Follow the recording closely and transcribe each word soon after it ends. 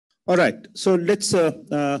All right, so let's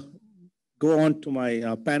go on to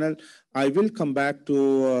my panel. I will come back to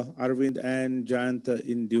Arvind and Jayant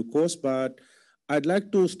in due course, but I'd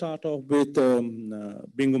like to start off with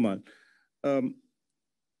Bingumal.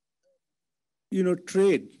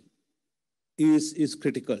 Trade is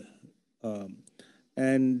critical.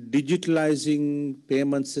 And digitalizing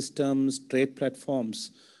payment systems, trade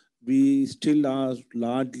platforms, we still are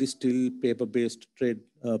largely still paper-based trade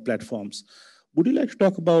platforms. Would you like to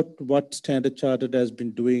talk about what Standard Chartered has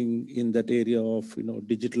been doing in that area of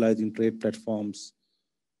digitalizing trade platforms?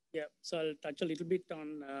 Yeah, so I'll touch a little bit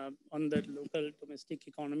on the local domestic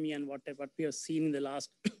economy and what we have seen in the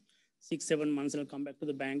last 6-7 months, and I'll come back to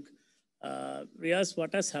the bank. Reyaz,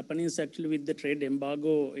 what has happened is actually with the trade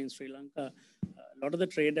embargo in Sri Lanka, a lot of the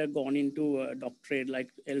trade have gone into dock trade like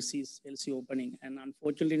LC opening. And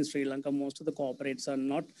unfortunately in Sri Lanka, most of the corporates are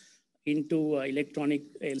not into electronic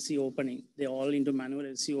LC opening. They're all into manual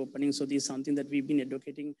LC opening. So this is something that we've been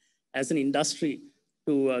advocating as an industry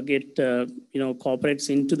to get corporates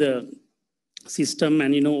into the system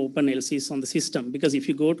and open LCs on the system. Because if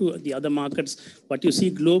you go to the other markets, what you see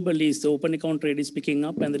globally is the open account trade is picking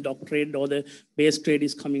up and the dock trade or the base trade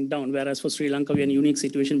is coming down. Whereas for Sri Lanka, we're in a unique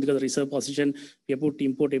situation because of the reserve position, we have put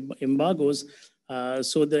import embargoes.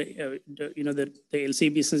 So the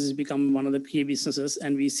LC business has become one of the key businesses,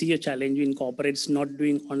 and we see a challenge in corporates not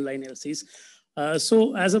doing online LCs.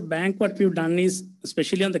 So as a bank, what we've done is,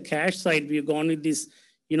 especially on the cash side, we've gone with this,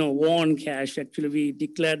 war on cash. Actually, we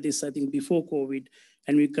declared this, I think, before COVID,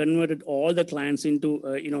 and we converted all the clients into,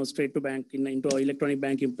 straight to bank, into our electronic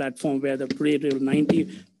banking platform, where the today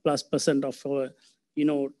 90+% of our,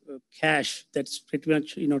 cash that's pretty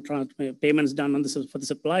much, payments done on for the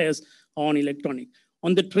suppliers on electronic.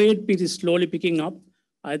 On the trade piece is slowly picking up.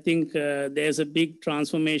 I think there's a big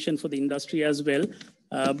transformation for the industry as well.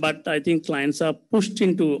 But I think clients are pushed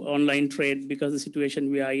into online trade because of the situation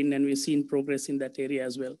we are in, and we've seen progress in that area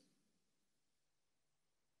as well.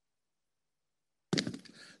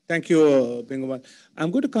 Thank you, Bingumal.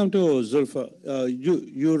 I'm going to come to Zulfer.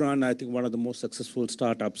 You run, I think, one of the most successful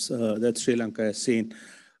startups that Sri Lanka has seen.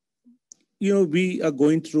 We are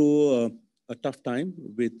going through a tough time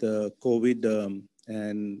with COVID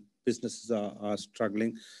and businesses are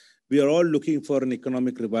struggling. We are all looking for an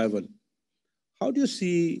economic revival. How do you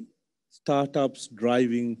see startups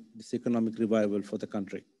driving this economic revival for the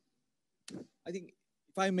country? I think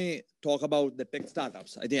if I may talk about the tech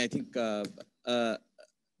startups, I think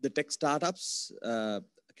the tech startups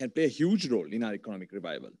can play a huge role in our economic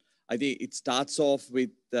revival. I think it starts off with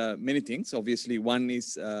many things. Obviously, one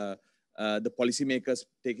is the policymakers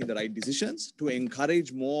taking the right decisions to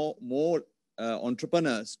encourage more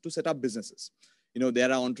entrepreneurs to set up businesses.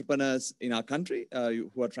 There are entrepreneurs in our country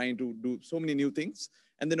who are trying to do so many new things.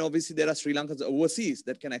 And then obviously there are Sri Lankans overseas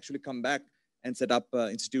that can actually come back and set up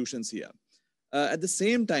institutions here. At the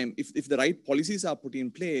same time, if the right policies are put in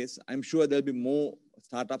place, I'm sure there'll be more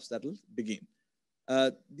startups that will begin.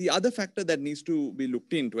 The other factor that needs to be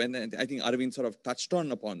looked into, and I think Arvind sort of touched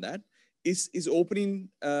upon that, is opening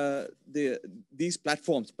these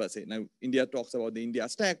platforms per se. Now, India talks about the India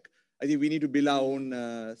stack. I think we need to build our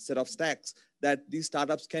own set of stacks that these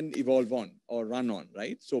startups can evolve on or run on,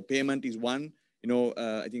 right? So payment is one.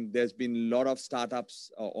 I think there's been a lot of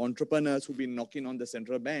startups or entrepreneurs who've been knocking on the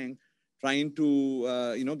central bank trying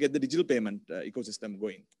to, get the digital payment ecosystem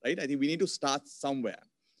going, right? I think we need to start somewhere.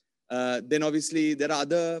 Then obviously there are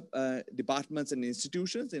other departments and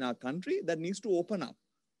institutions in our country that needs to open up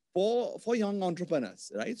for young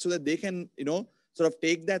entrepreneurs, right? So that they can, sort of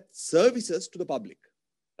take that services to the public,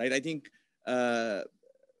 right? I think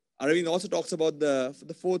Arvind also talks about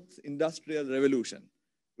the fourth industrial revolution,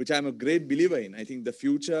 which I'm a great believer in. I think the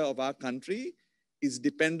future of our country is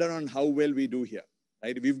dependent on how well we do here,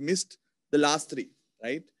 right? We've missed the last three,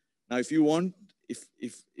 right? Now,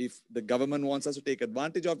 if the government wants us to take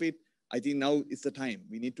advantage of it, I think now is the time.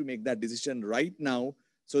 We need to make that decision right now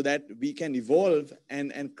so that we can evolve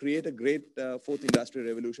and create a great fourth industrial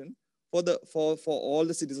revolution for all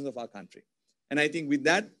the citizens of our country. And I think with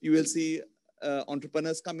that, you will see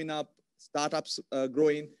entrepreneurs coming up, startups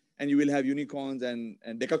growing, and you will have unicorns and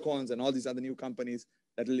decacorns and all these other new companies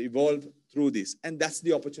that will evolve through this. And that's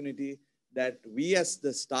the opportunity that we as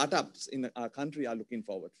the startups in our country are looking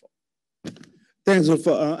forward for. Thanks,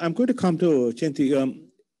 Zulfer. I'm going to come to Chinthi.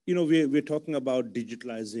 We're talking about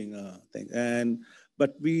digitalizing things,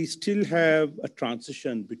 but we still have a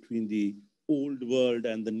transition between the old world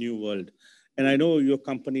and the new world. And I know your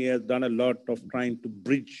company has done a lot of trying to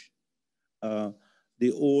bridge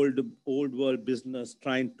the old world business,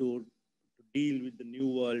 trying to deal with the new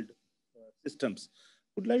world systems.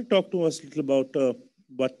 Would you like to talk to us a little about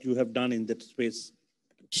what you have done in that space?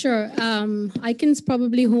 Sure. I can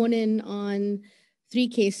probably hone in on 3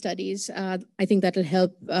 case studies. I think that'll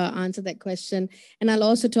help answer that question. And I'll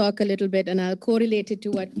also talk a little bit, and I'll correlate it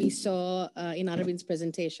to what we saw in Arvind's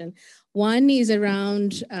presentation. One is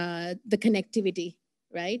around the connectivity,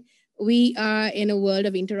 right? We are in a world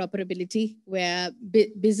of interoperability where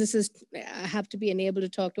businesses have to be enabled to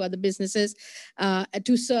talk to other businesses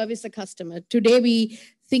to service the customer. Today, we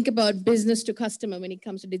think about business to customer when it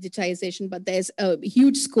comes to digitization, but there's a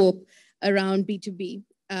huge scope around B2B.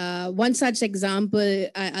 One such example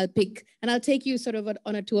I'll pick, and I'll take you sort of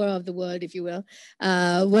on a tour of the world, if you will,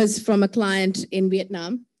 was from a client in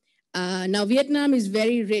Vietnam. Now, Vietnam is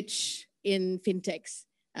very rich in fintechs.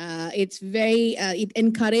 It's very, it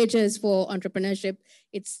encourages for entrepreneurship.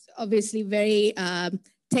 It's obviously very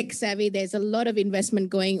tech savvy. There's a lot of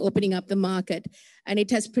investment opening up the market, and it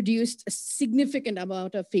has produced a significant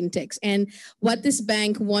amount of fintechs. And what this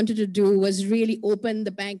bank wanted to do was really open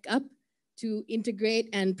the bank up to integrate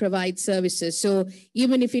and provide services. So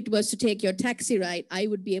even if it was to take your taxi ride, I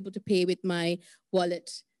would be able to pay with my wallet.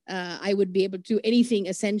 I would be able to do anything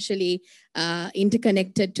essentially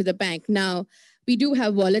interconnected to the bank. Now, we do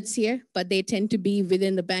have wallets here, but they tend to be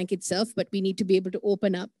within the bank itself, but we need to be able to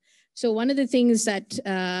open up. So one of the things that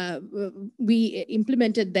we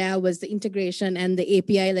implemented there was the integration and the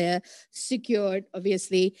API layer secured,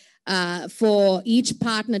 obviously, for each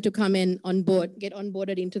partner to come in on board, get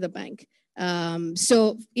onboarded into the bank.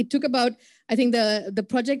 So it took about, I think the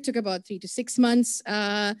project took about 3 to 6 months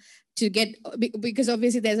to get, because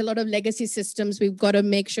obviously there's a lot of legacy systems. We've got to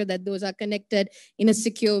make sure that those are connected in a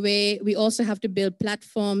secure way. We also have to build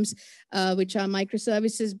platforms which are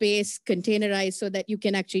microservices based, containerized, so that you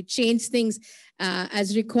can actually change things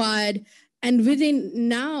as required. And within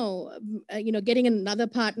now, getting another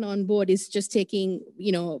partner on board is just taking,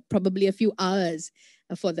 probably a few hours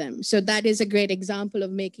for them. So that is a great example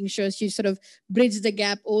of making sure you sort of bridge the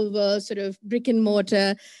gap over sort of brick and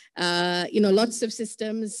mortar, lots of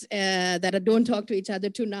systems that don't talk to each other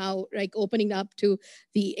to now like opening up to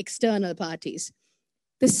the external parties.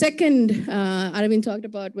 The second Arvind talked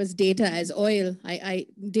about was data as oil.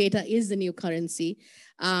 Data is the new currency.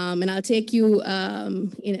 And I'll take you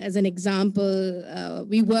as an example.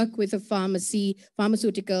 We work with a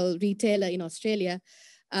pharmaceutical retailer in Australia.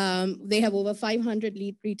 They have over 500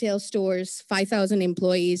 retail stores, 5,000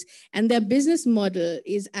 employees, and their business model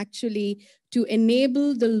is actually to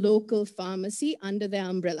enable the local pharmacy under their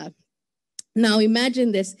umbrella. Now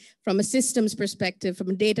imagine this from a systems perspective, from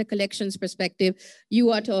a data collections perspective,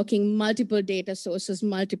 you are talking multiple data sources,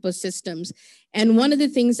 multiple systems. And one of the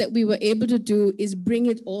things that we were able to do is bring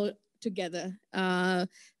it all together.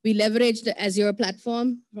 We leveraged the Azure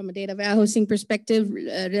platform from a data warehousing perspective,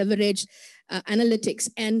 leveraged analytics.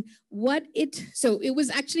 And so it was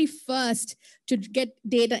actually first to get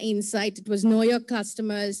data insight. It was know your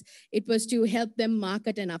customers. It was to help them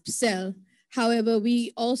market and upsell. However,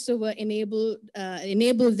 we also were enable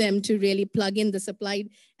them to really plug in the supply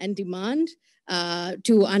and demand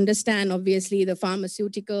to understand, obviously, the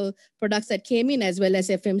pharmaceutical products that came in, as well as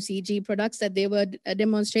FMCG products that they were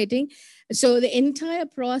demonstrating. So the entire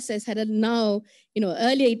process had now,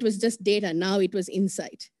 earlier it was just data, now it was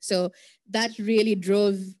insight. So that really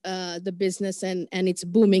drove the business, and it's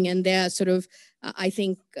booming, and they're sort of, I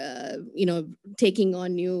think, taking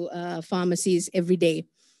on new pharmacies every day.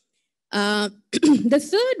 The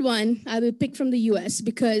third one I will pick from the US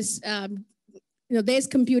because there's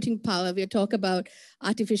computing power. We talk about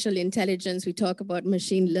artificial intelligence. We talk about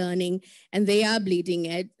machine learning, and they are bleeding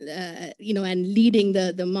edge, and leading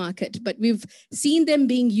the market. But we've seen them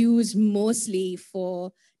being used mostly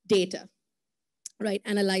for data, right?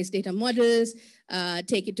 Analyze data models,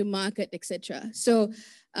 take it to market, etc. So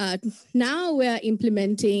now we're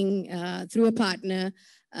implementing through a partner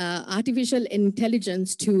artificial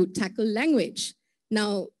intelligence to tackle language.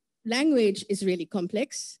 Now, language is really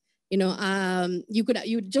complex.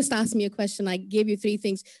 You just asked me a question. I gave you 3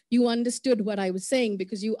 things. You understood what I was saying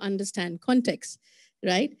because you understand context,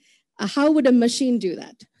 right? How would a machine do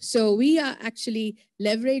that? So we are actually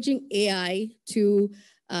leveraging AI to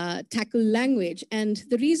tackle language. And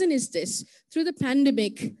the reason is this: through the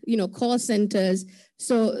pandemic, call centers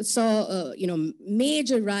saw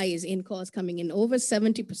major rise in calls coming in, over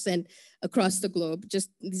 70% across the globe.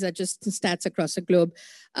 These are just stats across the globe.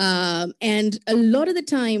 And a lot of the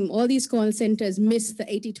time, all these call centers miss the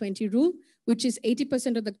 80-20 rule, which is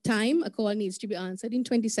 80% of the time a call needs to be answered in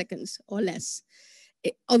 20 seconds or less.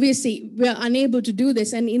 Obviously, we're unable to do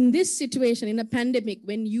this. And in this situation, in a pandemic,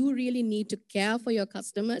 when you really need to care for your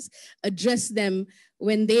customers, address them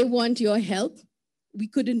when they want your help, we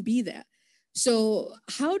couldn't be there. So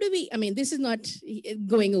how do we, I mean, this is not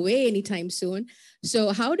going away anytime soon.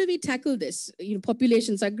 So how do we tackle this? You know,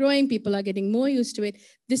 populations are growing, people are getting more used to it.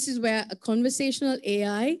 This is where a conversational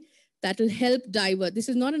AI that will help divert. This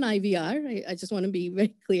is not an IVR. I just want to be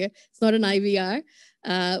very clear. It's not an IVR,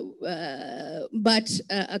 but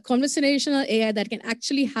a conversational AI that can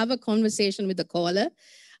actually have a conversation with the caller,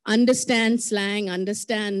 understand slang,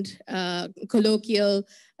 understand colloquial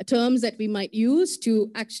terms that we might use to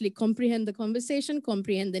actually comprehend the conversation,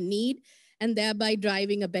 comprehend the need, and thereby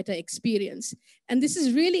driving a better experience. And this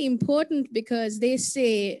is really important because they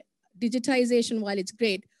say digitization, while it's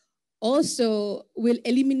great, also will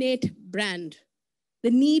eliminate brand, the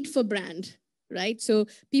need for brand, right? So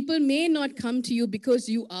people may not come to you because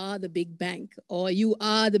you are the big bank or you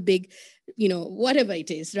are the big, you know, whatever it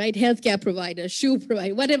is, right? Healthcare provider, shoe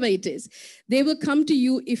provider, whatever it is. They will come to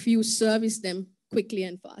you if you service them quickly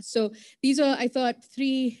and fast. So these are, I thought,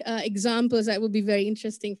 three examples that would be very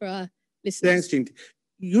interesting for our listeners. Thanks, Chinthi.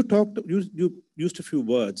 You used a few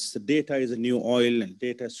words. The data is a new oil and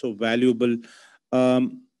data is so valuable.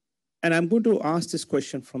 And I'm going to ask this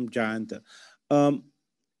question from Jayanta.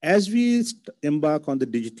 As we embark on the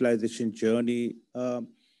digitalization journey,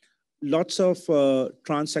 lots of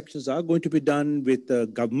transactions are going to be done with the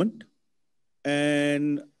government.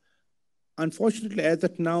 And unfortunately, as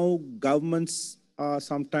of now, governments are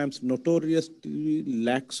sometimes notoriously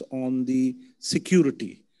lax on the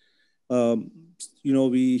security. You know,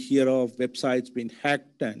 we hear of websites being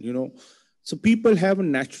hacked and, you know, so people have a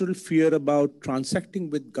natural fear about transacting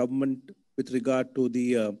with government with regard to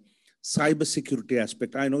the cyber security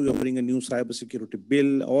aspect. I know you're bringing a new cyber security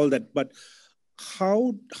bill, all that, but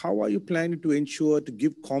how are you planning to ensure to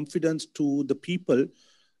give confidence to the people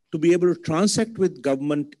to be able to transact with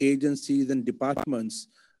government agencies and departments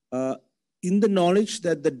in the knowledge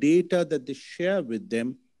that the data that they share with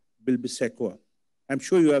them will be secure? I'm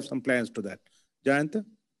sure you have some plans to that. Jayanta?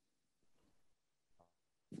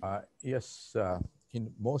 Yes,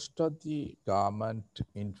 in most of the government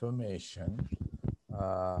information,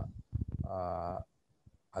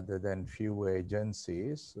 other than few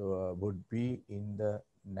agencies, would be in the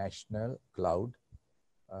national cloud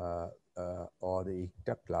or the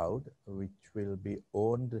ICTA cloud, which will be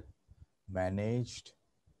owned, managed,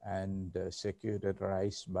 and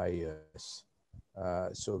securitized by us.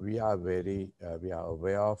 So we are we are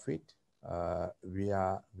aware of it. We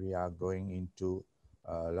are going into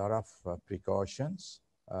a lot of precautions.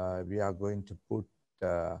 We are going to put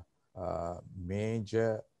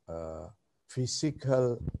major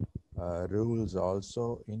physical rules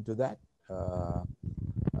also into that.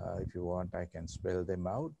 If you want, I can spell them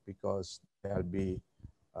out, because there'll be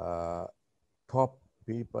top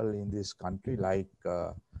people in this country like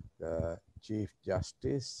the Chief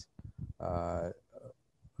Justice, a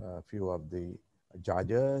few of the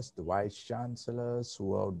judges, the vice chancellors, who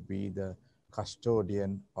would be the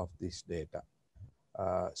custodian of this data.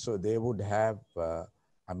 So they would have,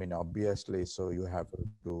 I mean, obviously, so you have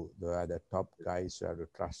to, the top guys, you have to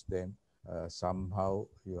trust them. Somehow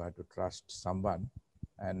you have to trust someone.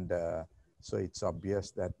 And so it's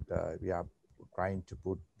obvious that we are trying to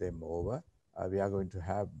put them over. We are going to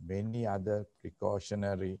have many other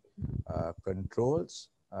precautionary controls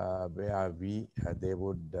where they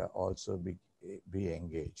would also be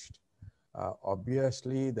engaged.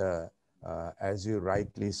 Obviously, as you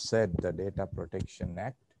rightly said, the Data Protection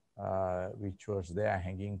Act, which was there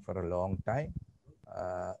hanging for a long time,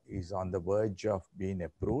 is on the verge of being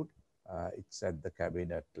approved. It's at the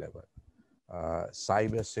cabinet level.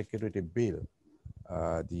 Cyber security bill,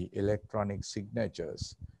 the electronic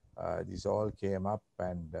signatures, these all came up,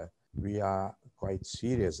 and we are quite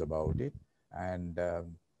serious about it. And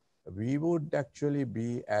we would actually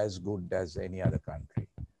be as good as any other country.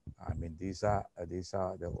 I mean, these are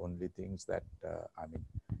the only things that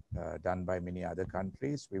done by many other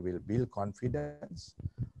countries. We will build confidence.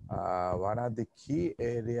 One of the key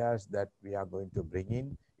areas that we are going to bring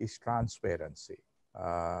in is transparency.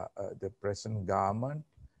 The present government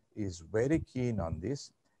is very keen on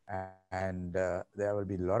this, and there will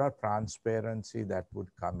be a lot of transparency that would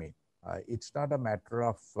come in. It's not a matter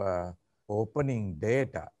of opening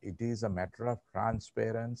data. It is a matter of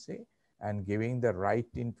transparency and giving the right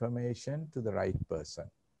information to the right person.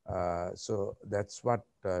 So that's what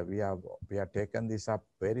we have taken this up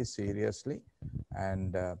very seriously.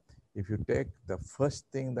 And if you take the first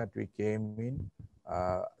thing that we came in,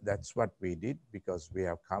 that's what we did, because we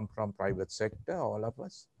have come from private sector, all of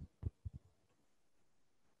us.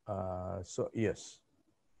 So yes.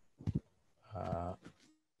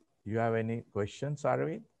 You have any questions,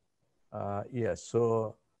 Arvind? Yes,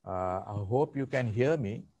 so I hope you can hear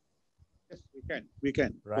me. Yes, we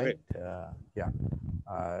can. Right? Yeah.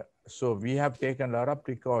 So we have taken a lot of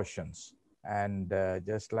precautions, and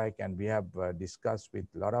and we have discussed with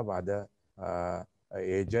a lot of other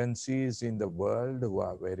agencies in the world who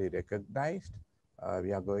are very recognized.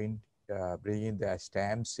 We are going bringing their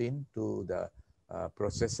stamps into the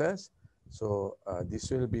processors. So this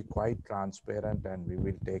will be quite transparent, and we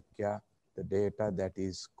will take care the data that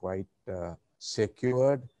is quite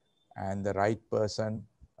secured, and the right person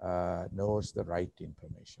knows the right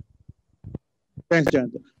information. Thanks,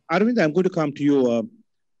 Jayant. Arvind, I'm going to come to you.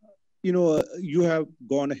 You have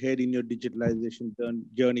gone ahead in your digitalization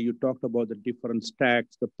journey. You talked about the different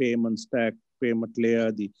stacks, the payment stack, payment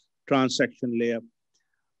layer, the transaction layer.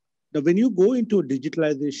 Now, when you go into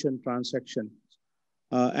digitalization transaction,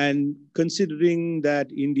 and considering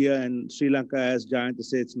that India and Sri Lanka, as Jayant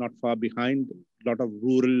said, it's not far behind, a lot of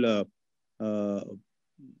rural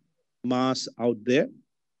mass out there.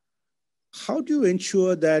 How do you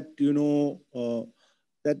ensure that,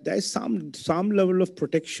 that there's some level of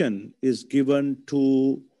protection is given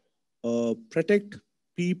to protect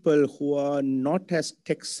people who are not as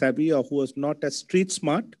tech savvy or who are not as street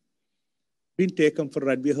smart, been taken for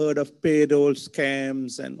right? We heard of payroll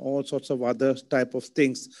scams and all sorts of other type of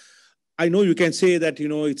things. I know you can say that,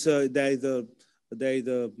 it's there is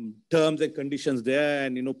a terms and conditions there,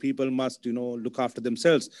 and, people must, look after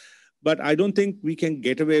themselves. But I don't think we can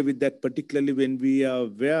get away with that, particularly when we are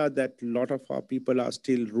aware that a lot of our people are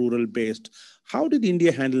still rural based. How did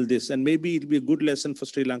India handle this? And maybe it'll be a good lesson for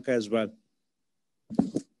Sri Lanka as well.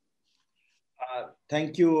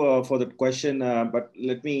 Thank you for that question. But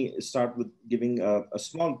let me start with giving a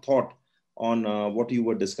small thought on what you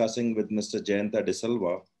were discussing with Mr. Jayanta De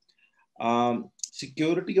Silva.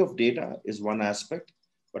 Security of data is one aspect,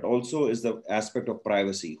 but also is the aspect of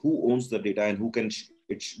privacy. Who owns the data and who can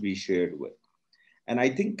it be shared with? And I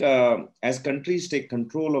think as countries take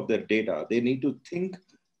control of their data, they need to think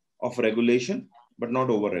of regulation, but not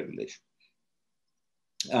over-regulation.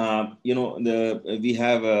 We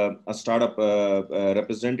have a startup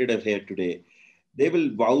representative here today. They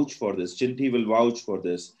will vouch for this. Chinthi will vouch for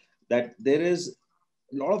this, that there is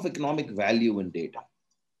a lot of economic value in data.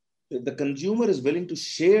 The consumer is willing to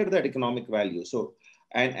share that economic value. So,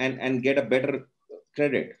 and get a better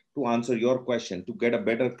credit, to answer your question, to get a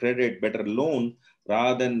better credit, better loan,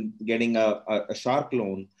 rather than getting a shark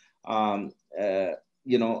loan, through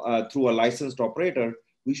a licensed operator,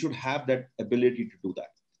 we should have that ability to do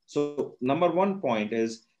that. So number one point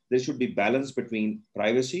is there should be balance between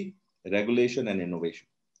privacy, regulation, and innovation.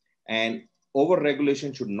 And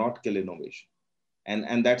over-regulation should not kill innovation.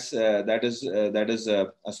 And that is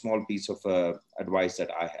a small piece of advice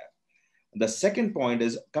that I have. The second point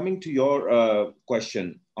is coming to your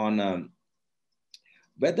question on how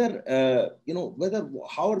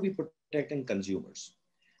are we protecting consumers?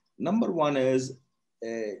 Number one is,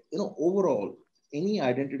 overall, any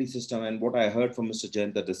identity system, and what I heard from Mr.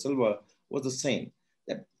 Jayanta De Silva was the same.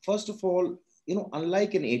 That first of all,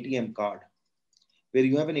 unlike an ATM card, where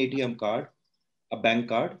you have an ATM card, a bank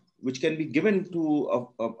card, which can be given to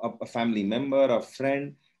a family member, a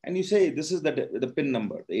friend, and you say, this is the PIN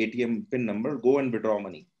number, the ATM PIN number, go and withdraw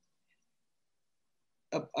money.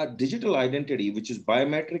 A digital identity, which is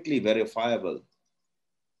biometrically verifiable,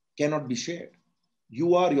 cannot be shared.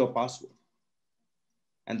 You are your password.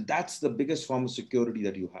 And that's the biggest form of security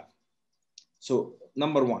that you have. So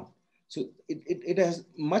number one, so it has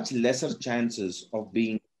much lesser chances of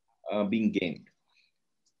being gamed.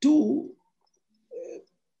 Two,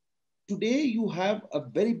 today you have a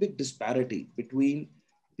very big disparity between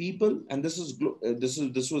people, and this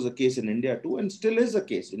was a case in India too, and still is a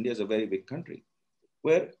case. India is a very big country,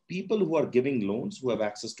 where people who are giving loans, who have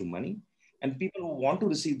access to money, and people who want to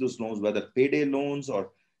receive those loans, whether payday loans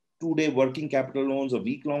or 2-day working capital loans or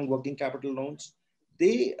week-long working capital loans,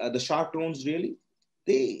 the shark loans really,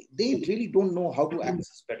 they really don't know how to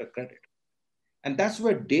access better credit. And that's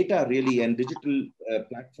where data really and digital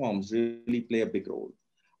platforms really play a big role.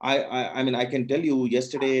 I mean, I can tell you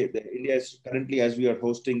yesterday that India is currently, as we are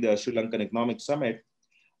hosting the Sri Lankan Economic Summit,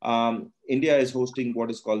 India is hosting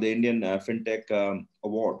what is called the Indian FinTech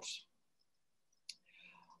Awards.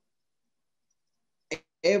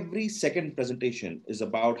 Every second presentation is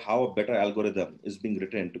about how a better algorithm is being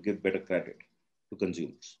written to give better credit to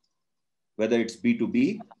consumers, whether it's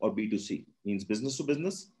B2B or B2C, means business to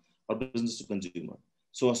business or business to consumer.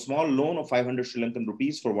 So a small loan of 500 Sri Lankan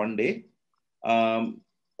rupees for one day, and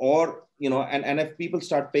if people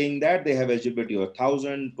start paying that, they have eligibility of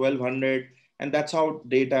 1,000, 1,200, and that's how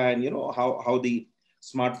data and how the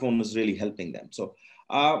smartphone is really helping them. So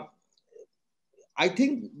I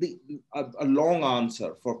think a long answer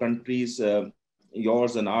for countries,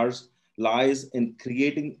 yours and ours, lies in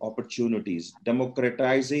creating opportunities,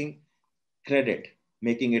 democratizing credit,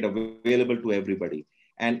 making it available to everybody.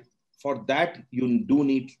 And for that, you do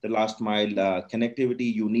need the last mile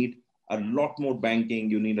connectivity. You need a lot more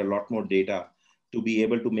banking. You need a lot more data to be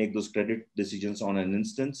able to make those credit decisions on an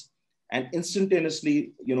instance and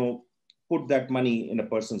instantaneously, put that money in a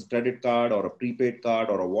person's credit card or a prepaid card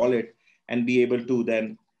or a wallet and be able to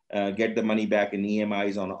then get the money back in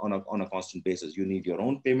EMIs on a constant basis. You need your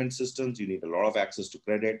own payment systems. You need a lot of access to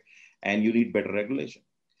credit, and you need better regulation.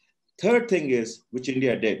 Third thing is, which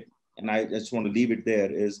India did, and I just want to leave it there,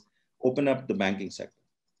 is open up the banking sector.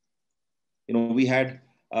 We had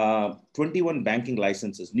 21 banking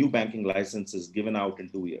licenses, new banking licenses given out in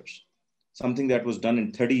 2 years, something that was done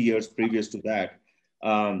in 30 years previous to that.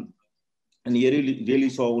 And you really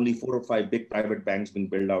saw only 4 or 5 big private banks being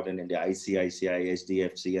built out in India, ICICI,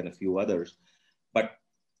 HDFC, and a few others. But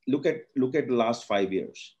look at the last 5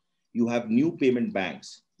 years. You have new payment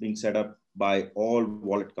banks being set up by all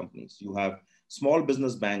wallet companies. You have small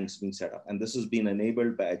business banks being set up, and this has been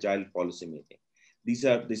enabled by agile policymaking. These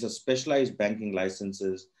are specialized banking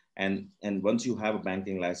licenses, and once you have a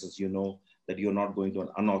banking license, you know that you're not going to an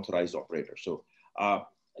unauthorized operator. So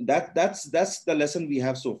that's the lesson we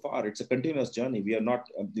have so far. It's a continuous journey. We are not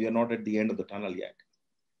at the end of the tunnel yet.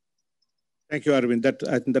 Thank you, Arvind.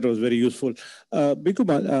 I think that was very useful.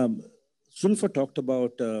 Bingumal, Zulfer talked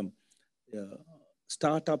about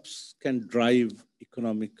startups can drive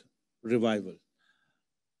economic revival.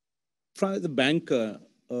 From the banker,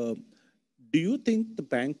 do you think the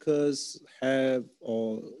bankers have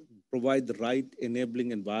or provide the right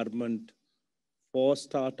enabling environment for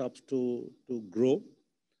startups to grow?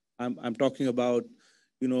 I'm talking about,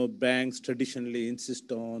 banks traditionally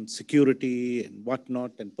insist on security and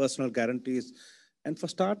whatnot and personal guarantees. And for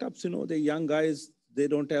startups, the young guys, they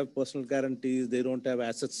don't have personal guarantees. They don't have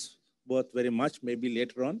assets worth very much, maybe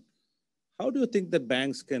later on. How do you think the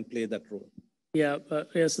banks can play that role? Yeah,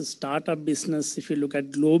 as a startup business, if you look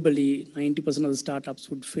at globally, 90% of the startups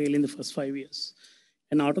would fail in the first 5 years.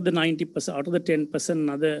 And out of the 90%, out of the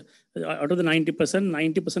 10%, out of the 90%,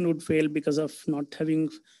 90% would fail because of not having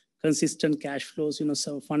consistent cash flows,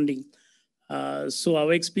 so funding. So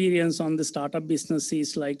our experience on the startup business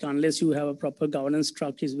is like, unless you have a proper governance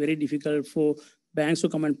structure, it's very difficult for banks to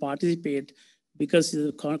come and participate because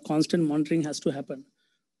the constant monitoring has to happen.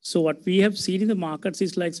 So what we have seen in the markets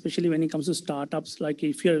is like, especially when it comes to startups, like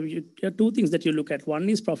if you have 2 things that you look at. One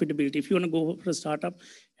is profitability. If you want to go for a startup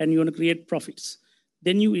and you want to create profits,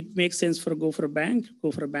 then it makes sense go for a bank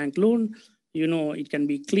loan. It can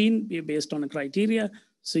be clean, based on a criteria.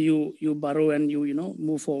 So you borrow and you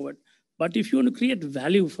move forward. But if you want to create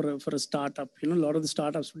value for a startup, a lot of the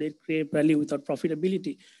startups, they create value without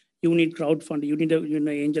profitability. You need crowdfunding. You need an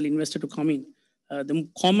angel investor to come in. The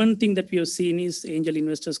common thing that we have seen is angel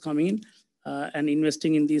investors coming in and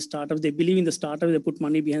investing in these startups. They believe in the startup. They put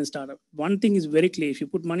money behind the startup. One thing is very clear. If you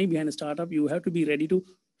put money behind a startup, you have to be ready to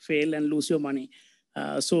fail and lose your money.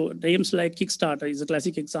 So names like Kickstarter is a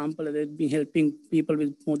classic example. They've been helping people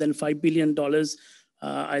with more than $5 billion.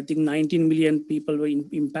 I think 19 million people were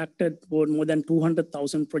impacted, more than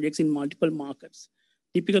 200,000 projects in multiple markets.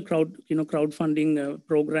 Typical crowdfunding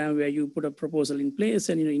program where you put a proposal in place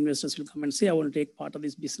and investors will come and say, I want to take part of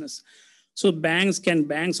this business. So can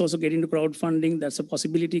banks also get into crowdfunding? That's a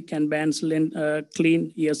possibility. Can banks lend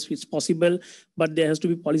clean? Yes, it's possible, but there has to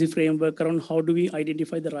be policy framework around how do we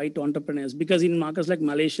identify the right entrepreneurs? Because in markets like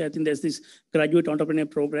Malaysia, I think there's this graduate entrepreneur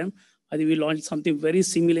program. I think we launched something very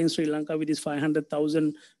similar in Sri Lanka with this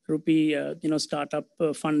 500,000 rupee, startup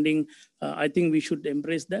funding. I think we should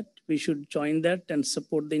embrace that. We should join that and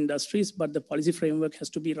support the industries, but the policy framework has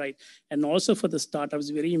to be right. And also for the startups,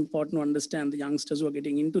 very important to understand the youngsters who are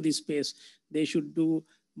getting into this space, they should do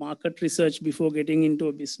market research before getting into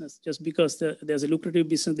a business. Just because there's a lucrative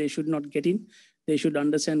business, they should not get in. They should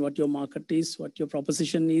understand what your market is, what your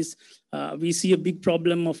proposition is. We see a big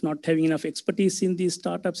problem of not having enough expertise in these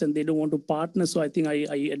startups and they don't want to partner. So I think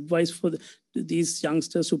I advise for these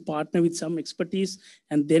youngsters to partner with some expertise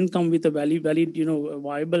and then come with a valid,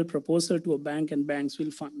 viable proposal to a bank, and banks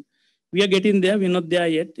will fund. We are getting there. We're not there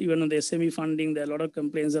yet. Even on the SME funding, there are a lot of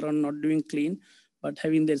complaints around not doing clean. But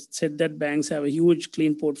having said that, banks have a huge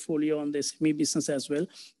clean portfolio on the SME business as well.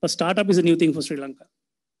 But startup is a new thing for Sri Lanka.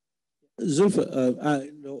 Zulfer, a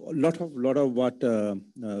lot of what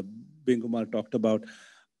Bingumal talked about,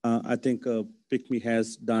 I think PickMe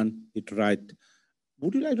has done it right.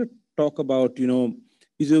 Would you like to talk about, when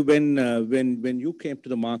you came to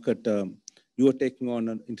the market, you were taking on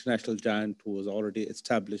an international giant who was already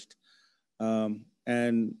established.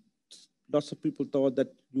 and lots of people thought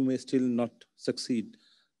that you may still not succeed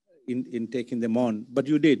in taking them on, but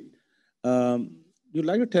you did. You'd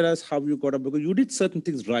like to tell us how you got up, because you did certain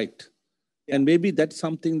things right. Yeah. And maybe that's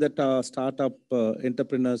something that our startup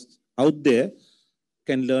entrepreneurs out there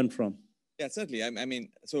can learn from. Yeah, certainly. I mean,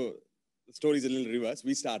 so the story is a little reverse.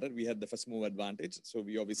 We had the first move advantage. So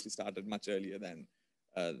we obviously started much earlier than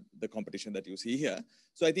the competition that you see here.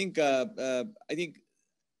 So I think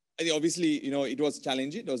obviously, you know, it was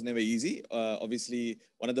challenging. It was never easy. Obviously,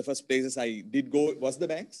 one of the first places I did go was the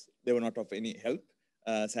banks. They were not of any help,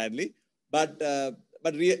 sadly. But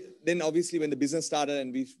then obviously when the business started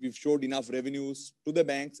and we've showed enough revenues to the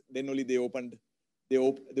banks, then only they welcomed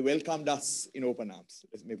us in open arms.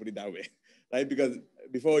 Let me put it that way, right? Because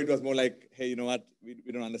before it was more like, hey, you know what?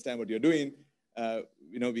 We don't understand what you're doing.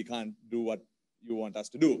 You know, we can't do what you want us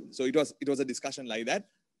to do. So it was a discussion like that.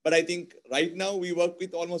 But I think right now we work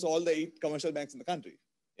with almost all the 8 commercial banks in the country.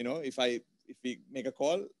 You know, if we make a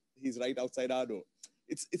call, he's right outside our door.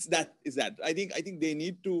 It's that. I think they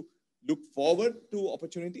need to look forward to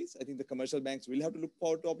opportunities. I think the commercial banks will have to look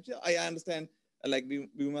forward to opportunities. I understand, like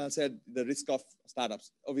Bingumal said, the risk of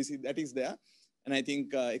startups. Obviously, that is there. And I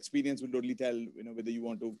think experience will totally tell, you know, whether you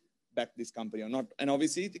want to back this company or not. And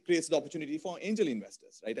obviously, it creates the opportunity for angel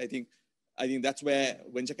investors, right? I think that's where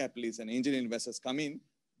venture capitalists and angel investors come in,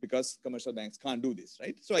 because commercial banks can't do this,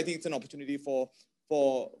 right? So I think it's an opportunity for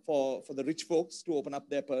the rich folks to open up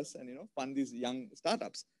their purse and, you know, fund these young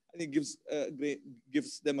startups. I think gives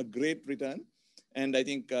them a great return. And I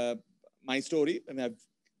think my story, and I've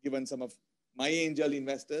given some of my angel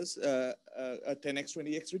investors a 10x,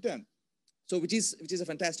 20x return. So which is a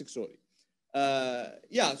fantastic story.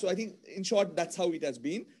 Yeah, so I think in short, that's how it has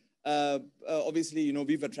been. Obviously, you know,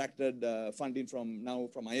 we've attracted funding from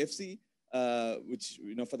IFC, which,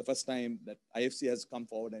 you know, for the first time that IFC has come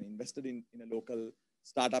forward and invested in a local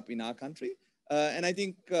startup in our country. And I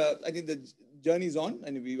think the journey is on,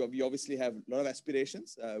 and we obviously have a lot of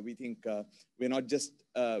aspirations. We think we're not just,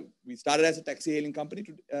 we started as a taxi hailing company.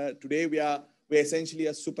 Today we're essentially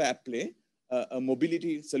a super app play, a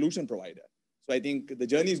mobility solution provider. So I think the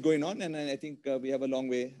journey is going on, and I think we have a long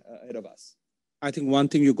way ahead of us. I think one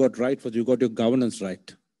thing you got right was you got your governance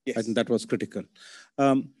right. Yes. I think that was critical.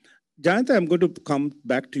 Jayanta, I'm going to come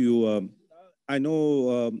back to you. I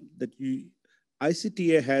know that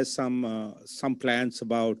ICTA has some plans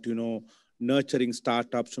about, you know, nurturing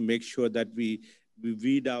startups to make sure that we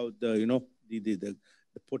weed out the, you know, the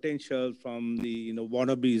potential from the, you know,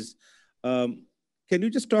 wannabes. Can you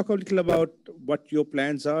just talk a little about what your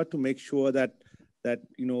plans are to make sure that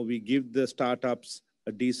you know, we give the startups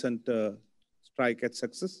a decent strike at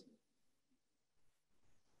success?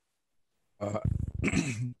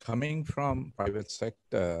 Coming from private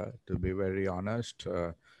sector, to be very honest,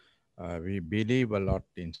 we believe a lot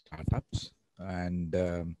in startups, and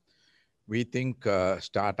we think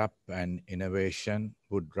startup and innovation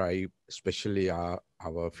would drive especially our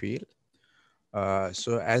field.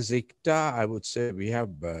 So as ICTA, I would say we have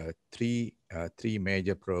three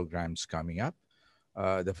major programs coming up.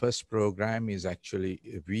 The first program is actually,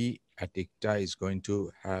 we at ICTA is going to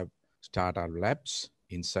have startup labs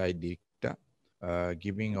inside the ICTA,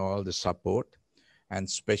 giving all the support and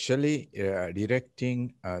especially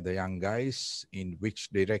directing the young guys in which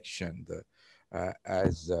direction,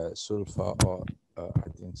 as Zulfer or I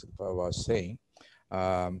think Zulfer was saying,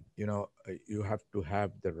 you know, you have to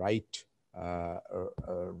have the right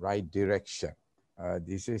direction.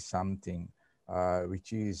 This is something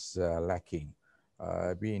which is lacking.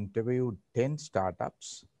 We interviewed 10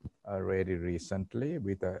 startups very recently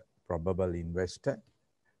with a probable investor,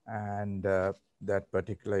 and that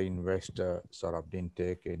particular investor sort of didn't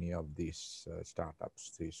take any of these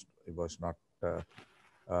startups. It was not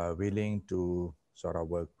willing to sort of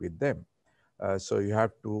work with them. So you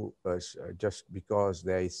have to, just because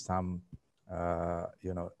there is some,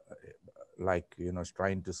 you know, like, you know,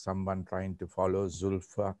 someone trying to follow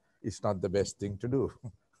Zulfa is not the best thing to do,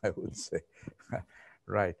 I would say.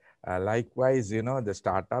 Right. Likewise, you know, the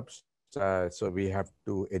startups, so we have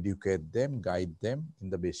to educate them, guide them in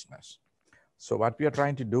the business. So what we are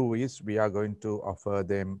trying to do is we are going to offer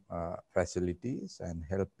them facilities and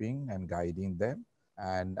helping and guiding them.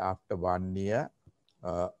 And after 1 year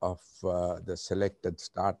of the selected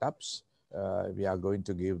startups, we are going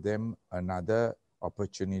to give them another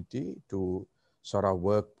opportunity to sort of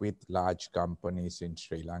work with large companies in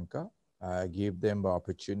Sri Lanka, give them the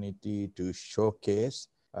opportunity to showcase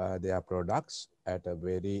their products at a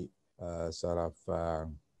very sort of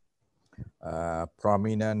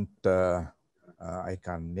prominent, I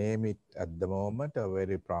can't name it at the moment, a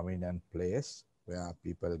very prominent place where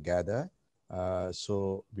people gather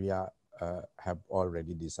So we have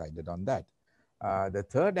already decided on that. The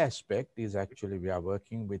third aspect is actually we are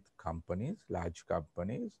working with companies, large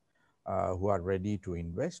companies, who are ready to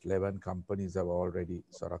invest. 11 companies have already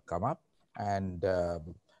sort of come up, and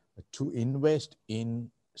to invest in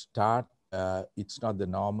it's not the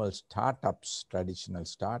normal startups, traditional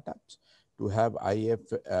startups, to have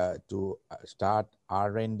to start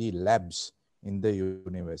R&D labs in the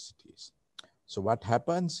universities. So what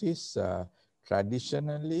happens is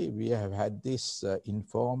traditionally we have had this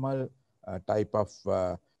informal type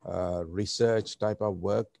of research type of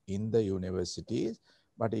work in the universities,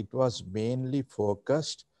 but it was mainly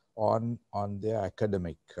focused on their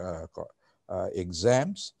academic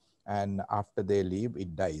exams, and after they leave,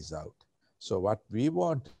 it dies out. So what we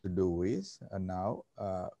want to do is now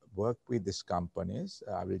work with these companies.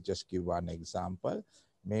 I will just give one example,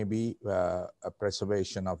 maybe a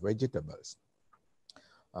preservation of vegetables.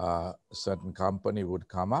 A certain company would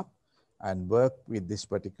come up and work with this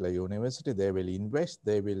particular university. They will invest,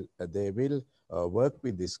 they will work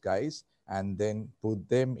with these guys and then put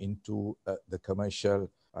them into the commercial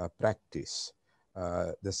practice.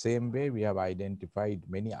 The same way we have identified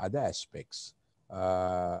many other aspects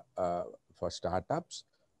for startups,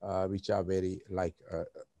 which are very like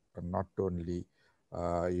not only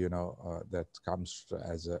that comes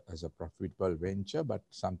as a profitable venture, but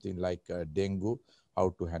something like dengue, how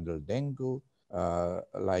to handle dengue,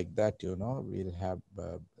 like that. We'll have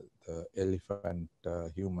the elephant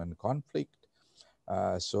human conflict.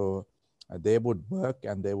 So they would work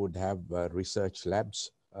and they would have research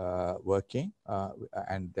labs working,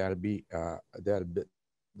 and the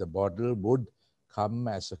bottle would come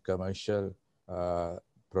as a commercial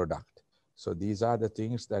product. So these are the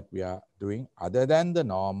things that we are doing other than the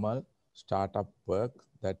normal startup work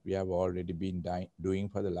that we have already been doing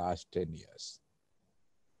for the last 10 years.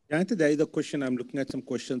 Jayanta, there is a question. I'm looking at some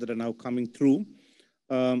questions that are now coming through.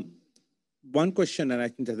 One question, and I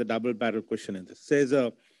think there's a double barrel question in this, says,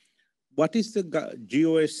 what is the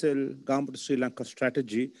GOSL, Government of Sri Lanka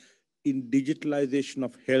strategy in digitalization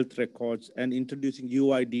of health records and introducing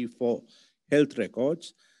UID for health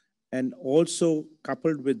records? And also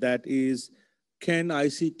coupled with that is, can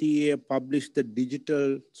ICTA publish the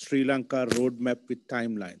digital Sri Lanka roadmap with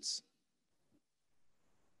timelines?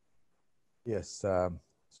 Yes,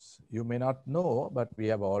 you may not know, but we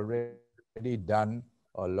have already done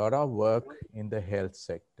a lot of work in the health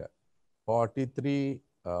sector. 43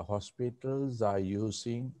 hospitals are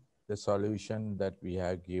using the solution that we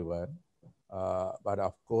have given. But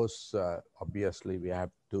of course, obviously, we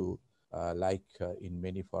have to, like in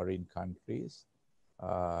many foreign countries,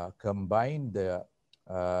 combine the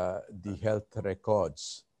health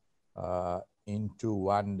records into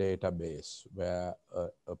one database where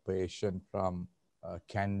a patient from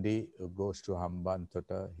Kandy who goes to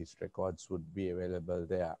Hambantota, his records would be available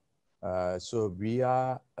there. So we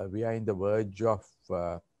are in the verge of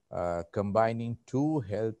combining two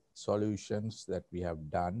health solutions that we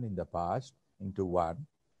have done in the past into one,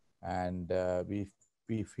 and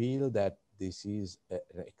we feel that this is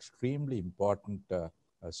an extremely important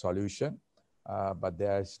solution, but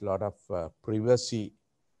there's a lot of privacy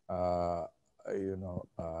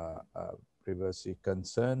privacy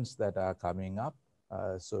concerns that are coming up.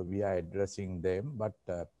 So we are addressing them, but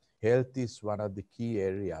health is one of the key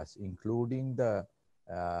areas, including the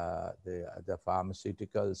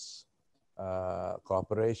pharmaceuticals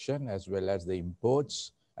corporation, as well as the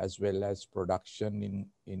imports, as well as production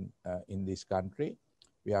in this country.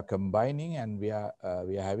 We are combining, and we are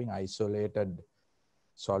having isolated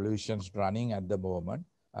solutions running at the moment,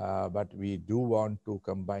 but we do want to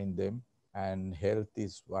combine them, and health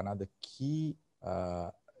is one of the key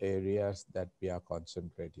areas that we are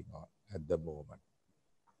concentrating on at the moment.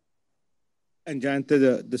 And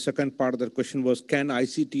Jayanta, the second part of the question was, can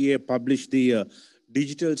ICTA publish the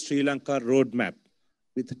digital Sri Lanka roadmap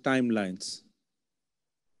with the timelines?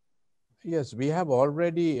 Yes, we have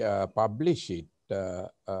already published it.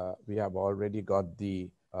 We have already got the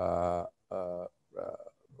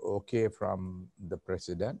okay from the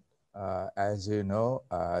president. As you know,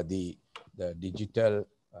 the digital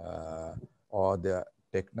or the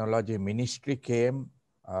technology ministry came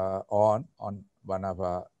on one of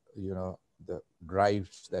our, the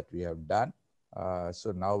drives that we have done.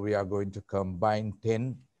 So now we are going to combine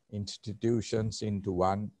 10 institutions into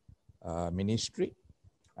one ministry.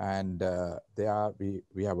 And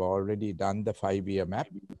we have already done the 5-year map,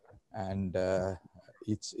 and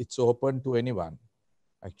it's open to anyone.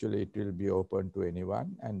 Actually, it will be open to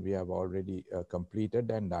anyone, and we have already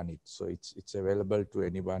completed and done it. So it's available to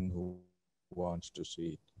anyone who wants to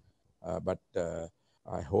see it. But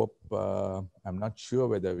I hope, I'm not sure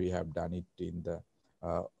whether we have done it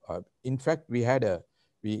in fact, we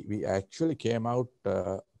actually came out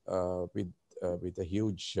with a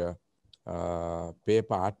huge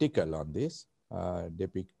paper article on this,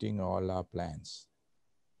 depicting all our plans.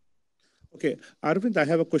 Okay, Arvind, I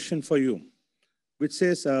have a question for you, which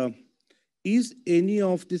says, is any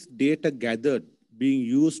of this data gathered being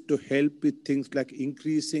used to help with things like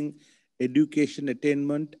increasing education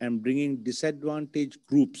attainment and bringing disadvantaged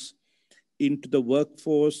groups into the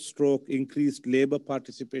workforce, stroke increased labor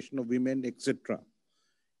participation of women, etc.?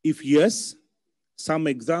 If yes, some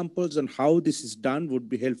examples on how this is done would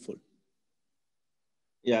be helpful.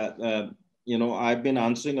 Yeah, I've been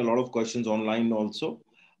answering a lot of questions online also,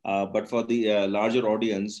 but for the larger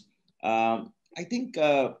audience, I think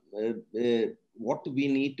what we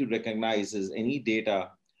need to recognize is any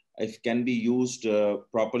data, if can be used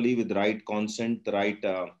properly with the right consent, the right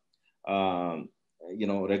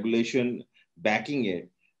regulation backing it,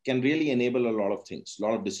 can really enable a lot of things, a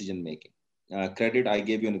lot of decision making. Credit, I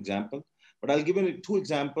gave you an example, but I'll give you two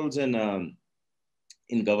examples in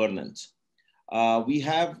governance. We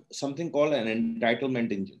have something called an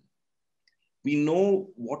entitlement engine. We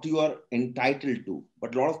know what you are entitled to,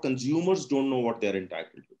 but a lot of consumers don't know what they're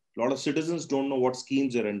entitled to. A lot of citizens don't know what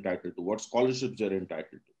schemes they're entitled to, what scholarships they're entitled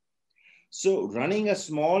to. So running a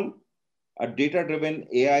small, data-driven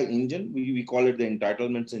AI engine, we call it the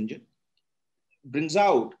entitlements engine, brings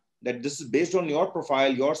out that this is based on your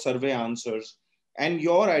profile, your survey answers, and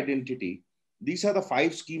your identity. These are the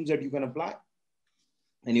 5 schemes that you can apply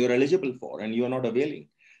and you're eligible for, and you're not availing.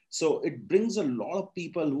 So it brings a lot of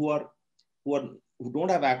people who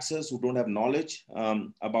don't have access, who don't have knowledge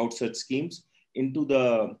about such schemes into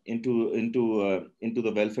the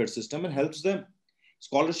welfare system, and helps them.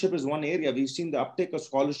 Scholarship is one area. We've seen the uptake of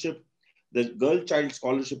scholarship, the girl child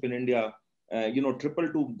scholarship in India, triple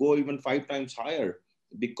to go even 5 times higher,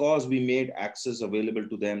 because we made access available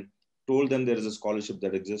to them, told them there is a scholarship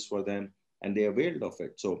that exists for them, and they availed of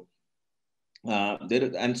it. So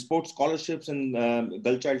and sports scholarships and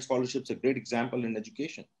girl child scholarships are a great example in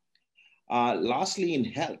education. Lastly, in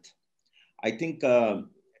health, I think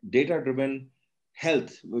data-driven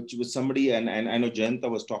health, which was somebody, and I know Jayanta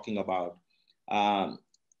was talking about,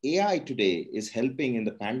 AI today is helping in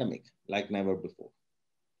the pandemic like never before.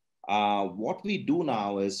 What we do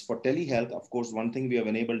now is for telehealth, of course, one thing we have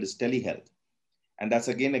enabled is telehealth. And that's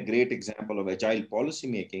again a great example of agile policy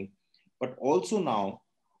making. But also now,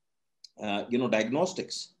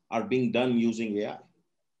 diagnostics are being done using AI.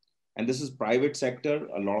 And this is private sector,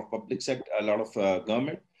 a lot of public sector, a lot of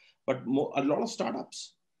government, but a lot of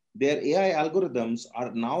startups. Their AI algorithms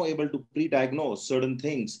are now able to pre-diagnose certain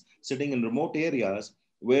things sitting in remote areas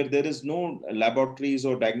where there is no laboratories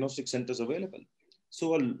or diagnostic centers available.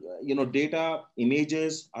 So, data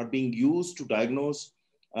images are being used to diagnose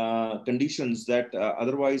conditions that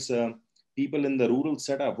otherwise people in the rural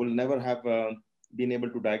setup will never have been able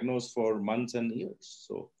to diagnose for months and years.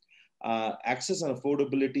 So access and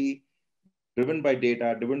affordability driven by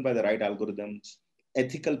data, driven by the right algorithms,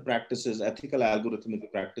 ethical practices, ethical algorithmic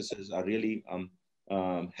practices are really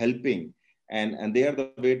helping, and they are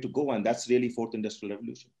the way to go. And that's really 4th industrial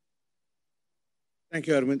revolution. Thank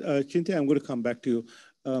you, Arvind. Chinthi, I'm going to come back to you.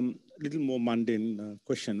 Little more mundane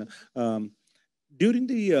question. During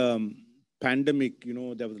the pandemic,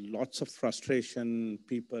 there was lots of frustration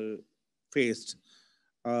people faced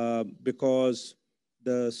because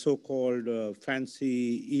the so-called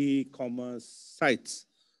fancy e-commerce sites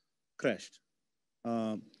crashed.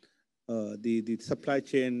 The supply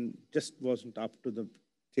chain just wasn't up to the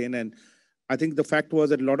chain. And I think the fact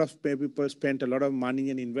was that a lot of people spent a lot of money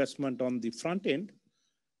and investment on the front end,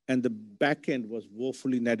 and the back end was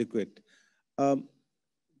woefully inadequate.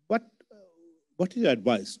 What is your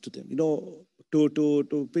advice to them? To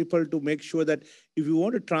people, to make sure that if you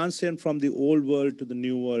want to transcend from the old world to the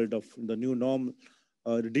new world of the new norm,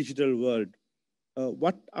 the digital world,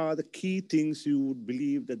 what are the key things you would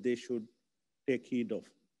believe that they should take heed of?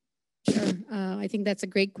 Sure. I think that's a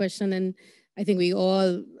great question. And I think we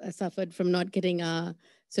all suffered from not getting our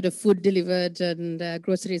sort of food delivered and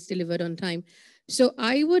groceries delivered on time. So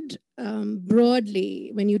I would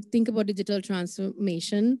broadly, when you think about digital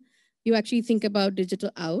transformation, you actually think about digital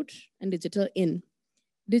out and digital in.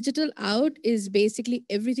 Digital out is basically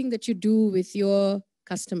everything that you do with your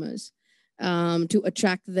customers to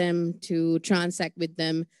attract them, to transact with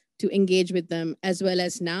them, to engage with them, as well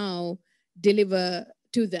as now deliver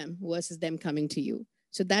to them versus them coming to you.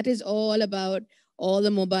 So that is all about all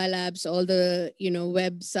the mobile apps, all the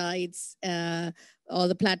websites, all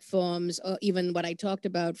the platforms, or even what I talked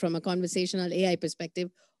about from a conversational AI perspective.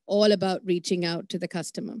 all about reaching out to the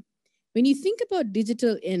customer. When you think about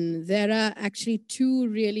digital in, there are actually two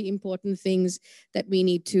really important things that we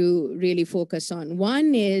need to really focus on.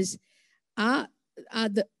 One is,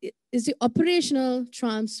 is the operational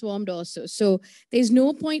transformed also? So there's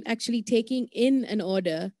no point actually taking in an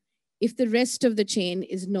order if the rest of the chain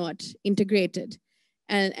is not integrated.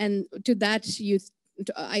 And to that,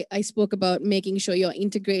 I spoke about making sure your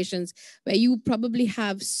integrations, where you probably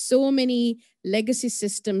have so many legacy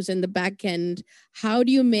systems in the back end. How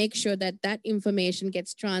do you make sure that that information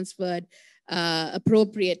gets transferred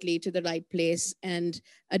appropriately to the right place, and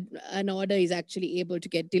an order is actually able to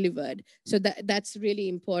get delivered? So that's really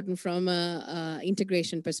important from a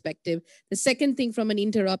integration perspective. The second thing from an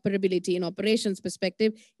interoperability and operations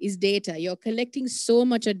perspective is data. You're collecting so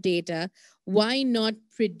much of data. Why not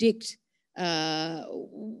predict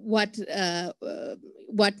what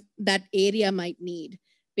that area might need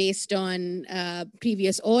based on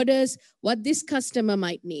previous orders, what this customer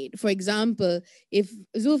might need? For example, if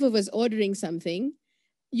Zulfer was ordering something,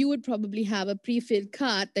 you would probably have a pre-filled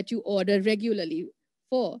cart that you order regularly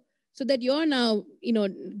for, so that you're now,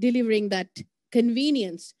 delivering that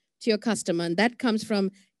convenience to your customer, and that comes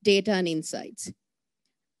from data and insights.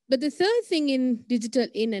 But the third thing in digital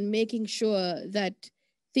in and making sure that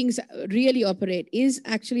things really operate is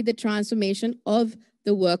actually the transformation of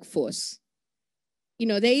the workforce.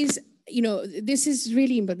 This is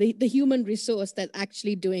really important, the human resource that's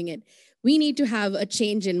actually doing it. We need to have a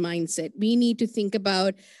change in mindset. We need to think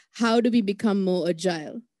about, how do we become more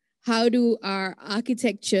agile? How do our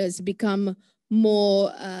architectures become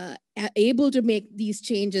more able to make these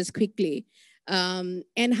changes quickly?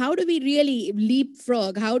 And how do we really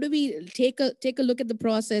leapfrog? How do we take a look at the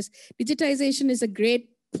process? Digitization is a great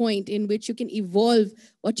point in which you can evolve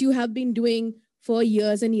what you have been doing for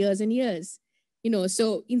years and years and years.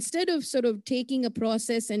 So instead of sort of taking a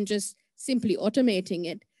process and just simply automating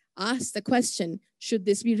it, ask the question, should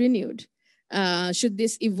this be renewed? Should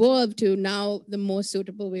this evolve to now the most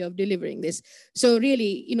suitable way of delivering this? So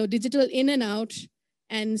really, digital in and out,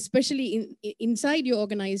 and especially inside your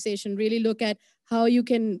organization, really look at how you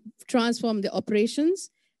can transform the operations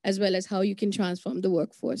as well as how you can transform the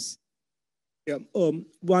workforce. Yeah,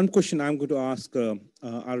 one question I'm going to ask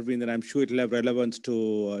Arvind, and I'm sure it'll have relevance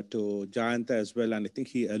to Jayanta as well, and I think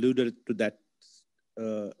he alluded to that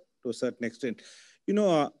to a certain extent.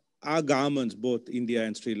 Our governments, both India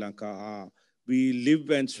and Sri Lanka, we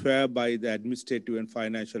live and swear by the administrative and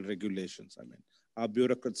financial regulations. I mean, our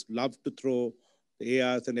bureaucrats love to throw the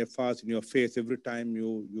ARs and FRs in your face every time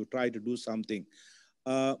you try to do something.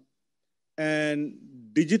 And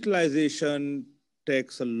digitalization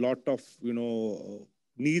takes a lot of,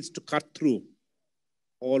 needs to cut through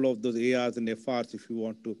all of those ARs and FRs if you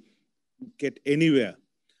want to get anywhere.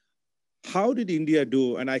 How did India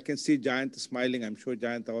do? And I can see Jayanta smiling. I'm sure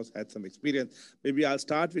Jayanta also had some experience. Maybe I'll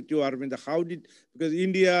start with you, Arvind. Because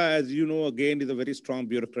India, as you know, again, is a very strong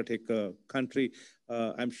bureaucratic country.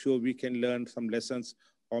 I'm sure we can learn some lessons,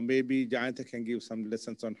 or maybe Jayanta can give some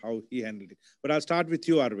lessons on how he handled it. But I'll start with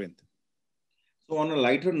you, Arvind. So on a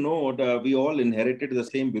lighter note, we all inherited the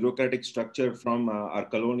same bureaucratic structure from our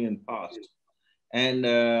colonial past. And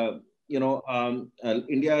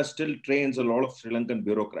India still trains a lot of Sri Lankan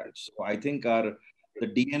bureaucrats. So I think the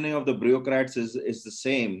DNA of the bureaucrats is the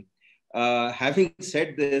same. Having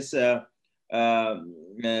said this, I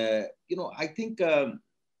think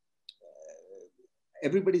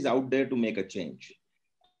everybody's out there to make a change.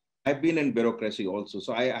 I've been in bureaucracy also,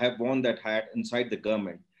 so I have worn that hat inside the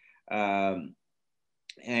government.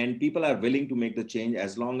 And people are willing to make the change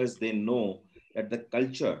as long as they know that the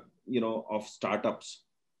culture, of startups,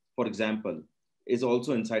 for example, is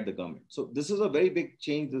also inside the government. So this is a very big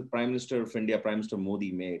change the Prime Minister of India, Prime Minister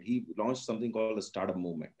Modi, made. He launched something called a startup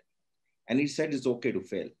movement. And he said it's okay to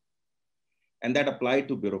fail. And that applied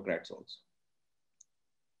to bureaucrats also.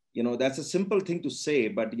 That's a simple thing to say,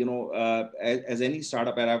 but, as any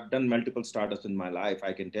startup, and I've done multiple startups in my life,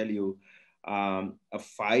 I can tell you a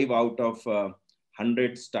 5 out of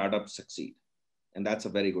 100 startups succeed. And that's a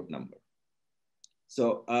very good number.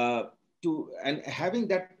 So and having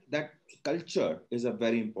that culture is a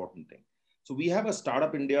very important thing. So we have a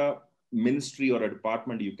Startup India ministry, or a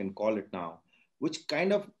department, you can call it now, which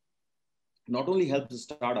kind of not only helps the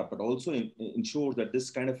startup, but also ensures that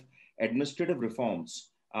this kind of administrative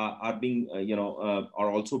reforms are being,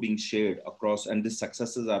 are also being shared across, and the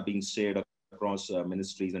successes are being shared across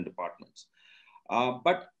ministries and departments.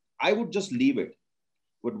 But I would just leave it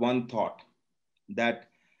with one thought, that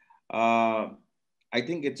I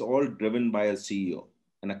think it's all driven by a CEO.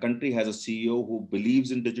 And a country has a CEO who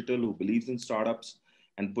believes in digital, who believes in startups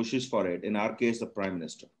and pushes for it. In our case, the Prime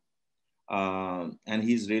Minister. And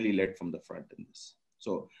he's really led from the front in this.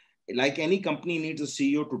 So like any company needs a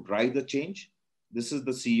CEO to drive the change, this is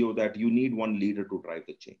the CEO that you need, one leader to drive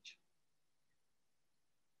the change.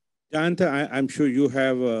 Jayanta, I'm sure you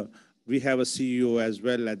have, we have a CEO as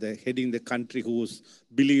well at the heading the country who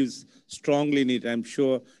believes strongly in it. I'm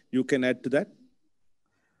sure you can add to that.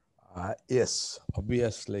 Yes,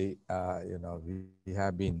 obviously, we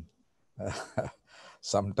have been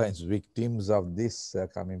sometimes victims of this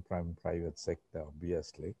coming from private sector,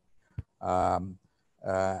 obviously.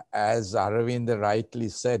 As Aravind rightly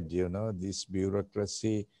said, this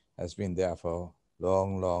bureaucracy has been there for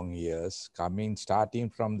long, long years, starting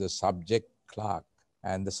from the subject clerk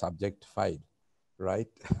and the subject file, right?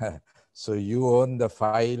 So you own the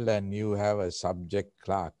file and you have a subject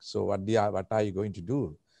clerk. So what are you going to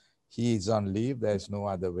do? He is on leave. There's no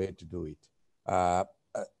other way to do it.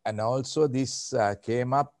 And also this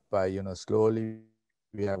came up, slowly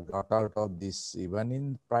we have got out of this, even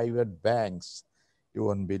in private banks. You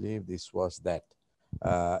won't believe this was that.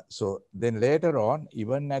 So then later on,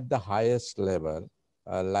 even at the highest level,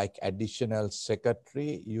 like additional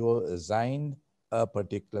secretary, you assigned a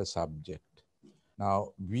particular subject.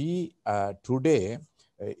 Now we, today,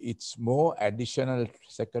 it's more additional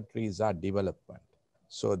secretaries are development.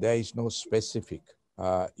 So there is no specific.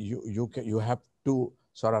 You have to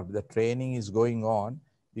sort of, the training is going on,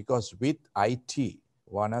 because with IT,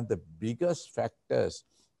 one of the biggest factors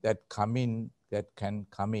that can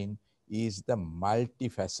come in is the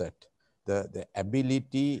multifacet, the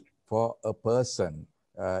ability for a person,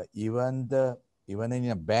 even in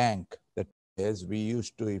a bank, the as we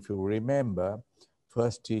used to, if you remember,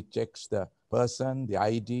 first he checks the person, the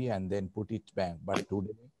ID, and then put it bank. But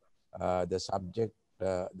today, the subject,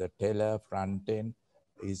 the teller front end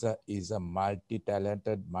is a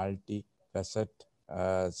multi-talented, multi-facet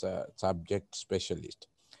subject specialist.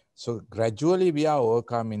 So gradually we are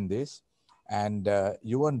overcoming this, and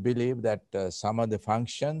you won't believe that some of the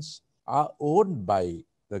functions are owned by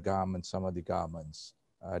the government, some of the governments,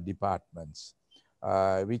 departments,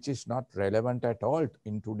 which is not relevant at all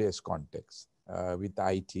in today's context. With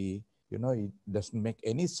IT, it doesn't make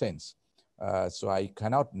any sense. So I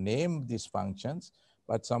cannot name these functions,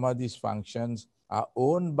 but some of these functions are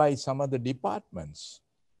owned by some of the departments.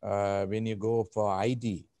 When you go for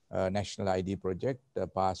ID, national ID project,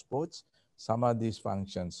 passports, some of these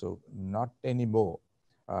functions, so not anymore.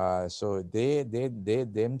 So they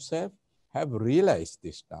themselves have realized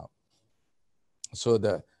this now. So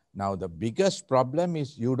now the biggest problem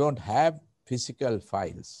is you don't have physical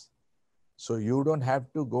files. So you don't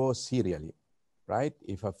have to go serially, right?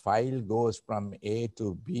 If a file goes from A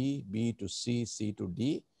to B, B to C, C to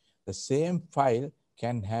D, the same file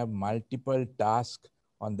can have multiple tasks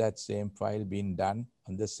on that same file being done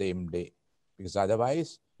on the same day. Because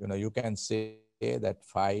otherwise, you can say that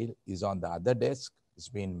file is on the other desk, it's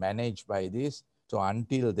being managed by this. So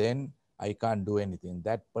until then, I can't do anything.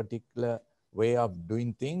 That particular way of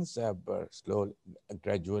doing things have slowly,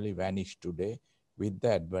 gradually vanished today with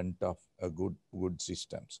the advent of good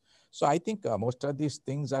systems. So I think most of these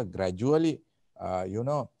things are gradually,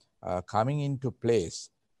 coming into place,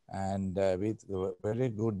 and with very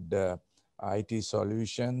good IT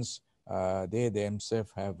solutions, they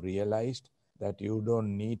themselves have realized that you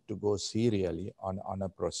don't need to go serially on a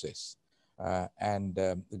process. And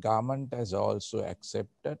the government has also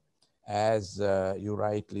accepted, as you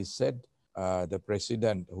rightly said, the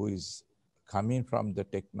president, who is coming from the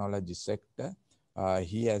technology sector,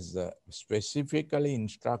 he has specifically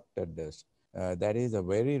instructed us. That is the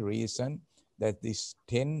very reason that these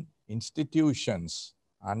 10 institutions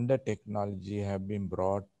under technology have been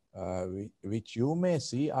brought, which you may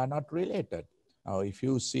see are not related. Now, if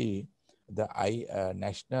you see the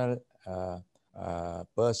national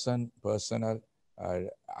personal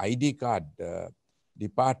ID card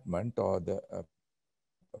department, or the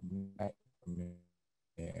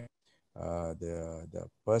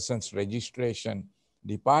person's registration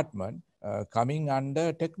department coming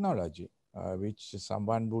under technology, which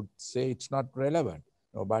someone would say it's not relevant.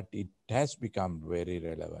 No, but it has become very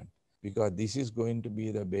relevant, because this is going to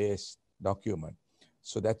be the base document.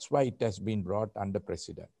 So that's why it has been brought under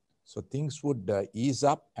president. So things would ease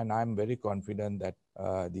up, and I'm very confident that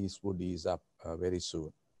these would ease up very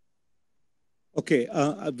soon. Okay,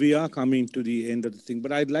 we are coming to the end of the thing,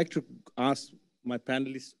 but I'd like to ask my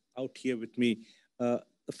panelists out here with me, the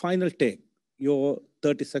final take, your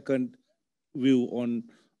 30-second view on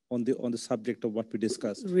the subject of what we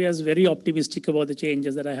discussed. We are very optimistic about the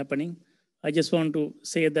changes that are happening. I just want to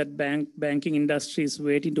say that banking industry is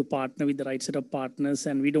waiting to partner with the right set of partners,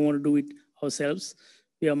 and we don't want to do it ourselves.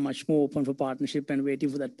 we are much more open for partnership and waiting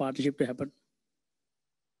for that partnership to happen.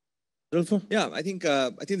 Zulfer? Yeah, I think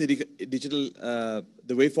the digital,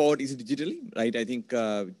 the way forward is digitally, right? I think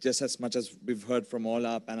just as much as we've heard from all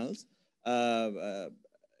our panels,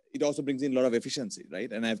 it also brings in a lot of efficiency,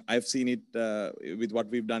 right? And I've seen it with what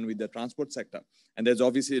we've done with the transport sector. And there's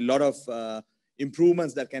obviously a lot of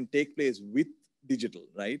improvements that can take place with digital,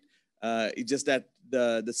 right? It's just that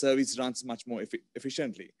the service runs much more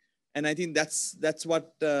efficiently. And I think that's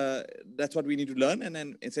what we need to learn and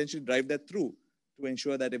then essentially drive that through to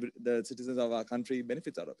ensure that the citizens of our country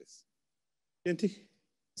benefits out of this. Chinthi?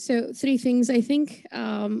 So 3 things, I think.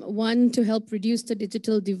 One, to help reduce the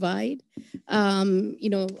digital divide. You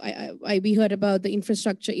know, we heard about the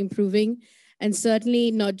infrastructure improving, and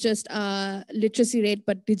certainly not just literacy rate,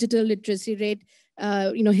 but digital literacy rate,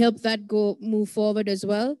 you know, help that move forward as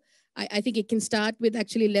well. I think it can start with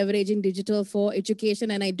actually leveraging digital for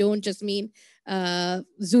education. And I don't just mean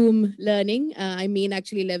Zoom learning. I mean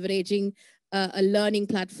actually leveraging a learning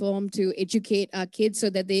platform to educate our kids so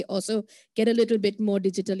that they also get a little bit more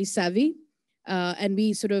digitally savvy. And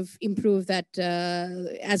we sort of improve that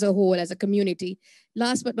as a whole, as a community.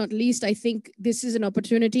 Last but not least, I think this is an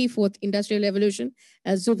opportunity for industrial evolution.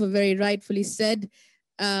 As Zulfer very rightfully said,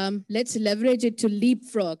 let's leverage it to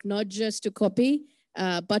leapfrog, not just to copy,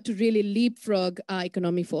 but to really leapfrog our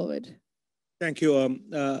economy forward. Thank you.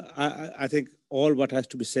 I think all what has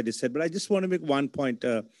to be said is said, but I just want to make one point.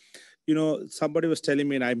 You know, somebody was telling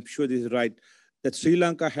me, and I'm sure this is right, that Sri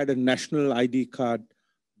Lanka had a national ID card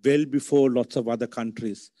well before lots of other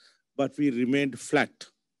countries, but we remained flat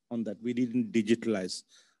on that. We didn't digitalize.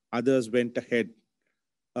 Others went ahead.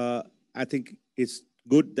 I think it's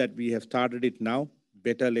good that we have started it now,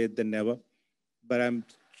 better late than never. But I'm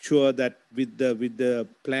sure that with the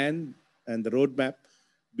plan and the roadmap,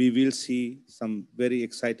 we will see some very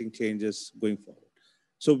exciting changes going forward.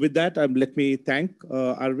 So with that, let me thank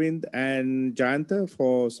Arvind and Jayanta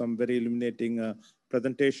for some very illuminating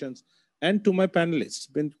presentations, and to my panelists,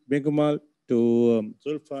 Bingumal, to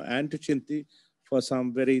Zulfer, and to Chinthi for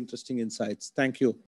some very interesting insights. Thank you.